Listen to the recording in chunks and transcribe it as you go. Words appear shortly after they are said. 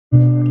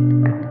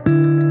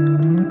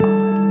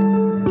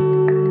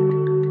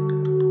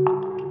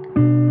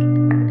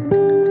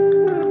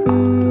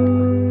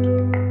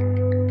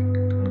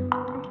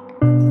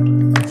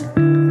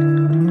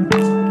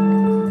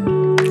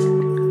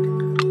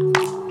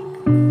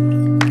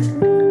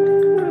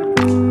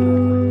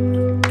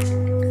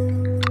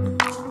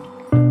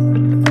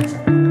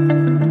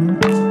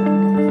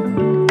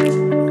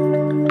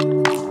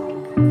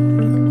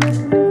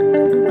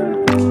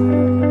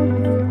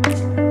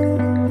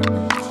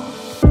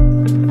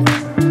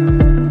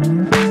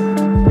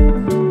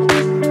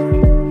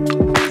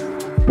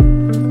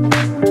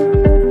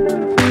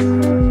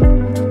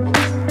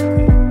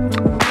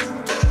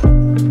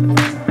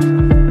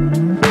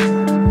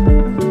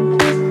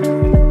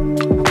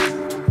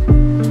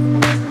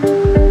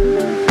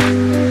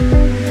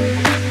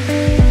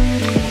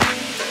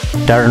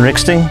Darren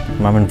Rixting.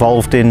 I'm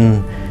involved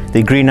in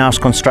the greenhouse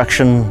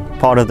construction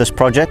part of this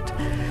project.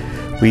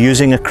 We're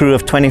using a crew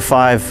of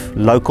 25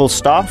 local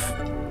staff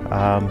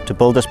to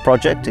build this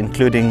project,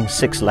 including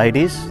 6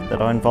 ladies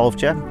that are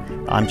involved here.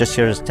 I'm just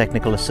here as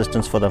technical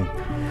assistance for them.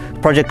 The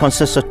project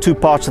consists of 2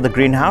 parts of the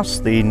greenhouse.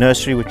 The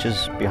nursery, which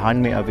is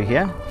behind me over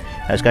here,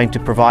 is going to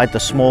provide the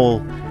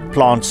small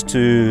plants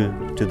to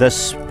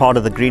this part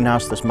of the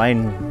greenhouse, this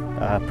main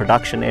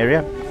production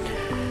area.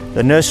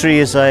 The nursery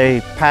is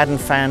a pad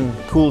and fan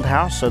cooled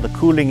house, so the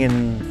cooling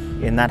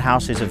in that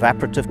house is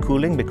evaporative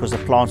cooling because the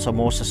plants are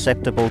more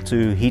susceptible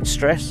to heat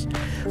stress,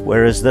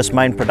 whereas this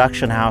main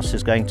production house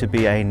is going to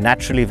be a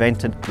naturally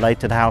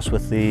ventilated house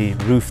with the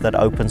roof that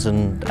opens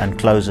and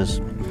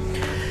closes.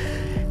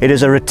 It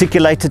is a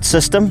reticulated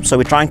system, so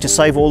we're trying to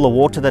save all the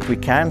water that we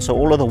can, so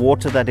all of the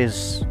water that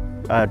is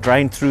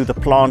drained through the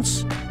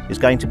plants is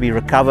going to be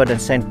recovered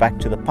and sent back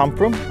to the pump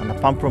room, and the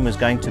pump room is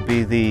going to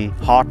be the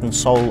heart and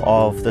soul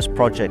of this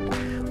project.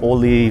 All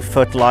the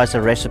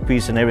fertilizer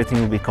recipes and everything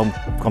will be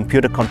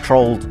computer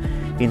controlled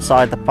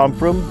inside the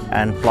pump room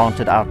and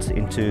planted out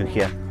into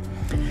here.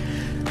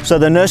 So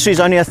the nursery is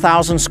only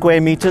 1,000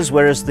 square meters,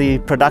 whereas the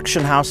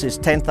production house is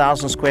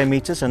 10,000 square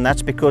meters, and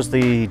that's because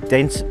the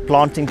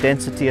planting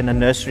density in the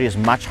nursery is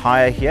much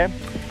higher here.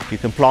 You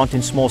can plant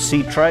in small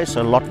seed trays,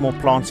 so a lot more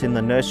plants in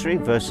the nursery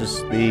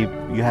versus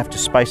you have to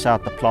space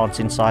out the plants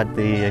inside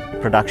the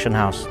production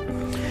house.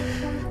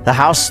 The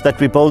house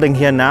that we're building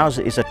here now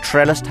is a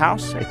trellised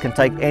house. It can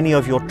take any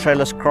of your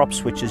trellis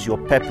crops, which is your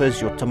peppers,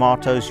 your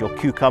tomatoes, your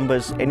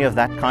cucumbers, any of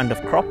that kind of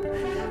crop.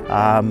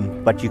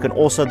 But you can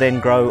also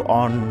then grow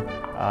on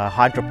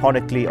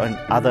hydroponically on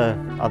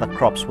other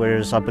crops,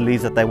 whereas I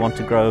believe that they want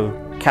to grow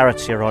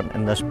carrots here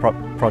in this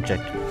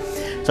project.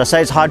 So I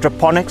say it's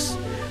hydroponics.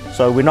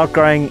 So we're not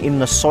growing in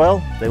the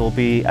soil. There will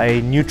be a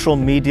neutral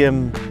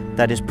medium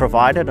that is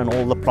provided, and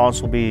all the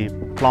plants will be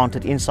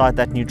planted inside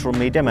that neutral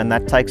medium, and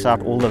that takes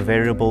out all the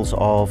variables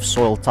of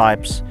soil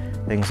types,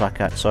 things like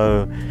that.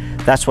 So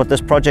that's what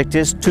this project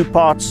is. 2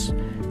 parts,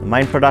 the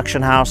main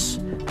production house,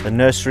 the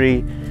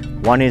nursery.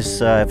 One is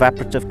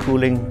evaporative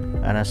cooling,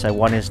 and I say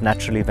one is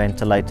naturally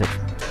ventilated.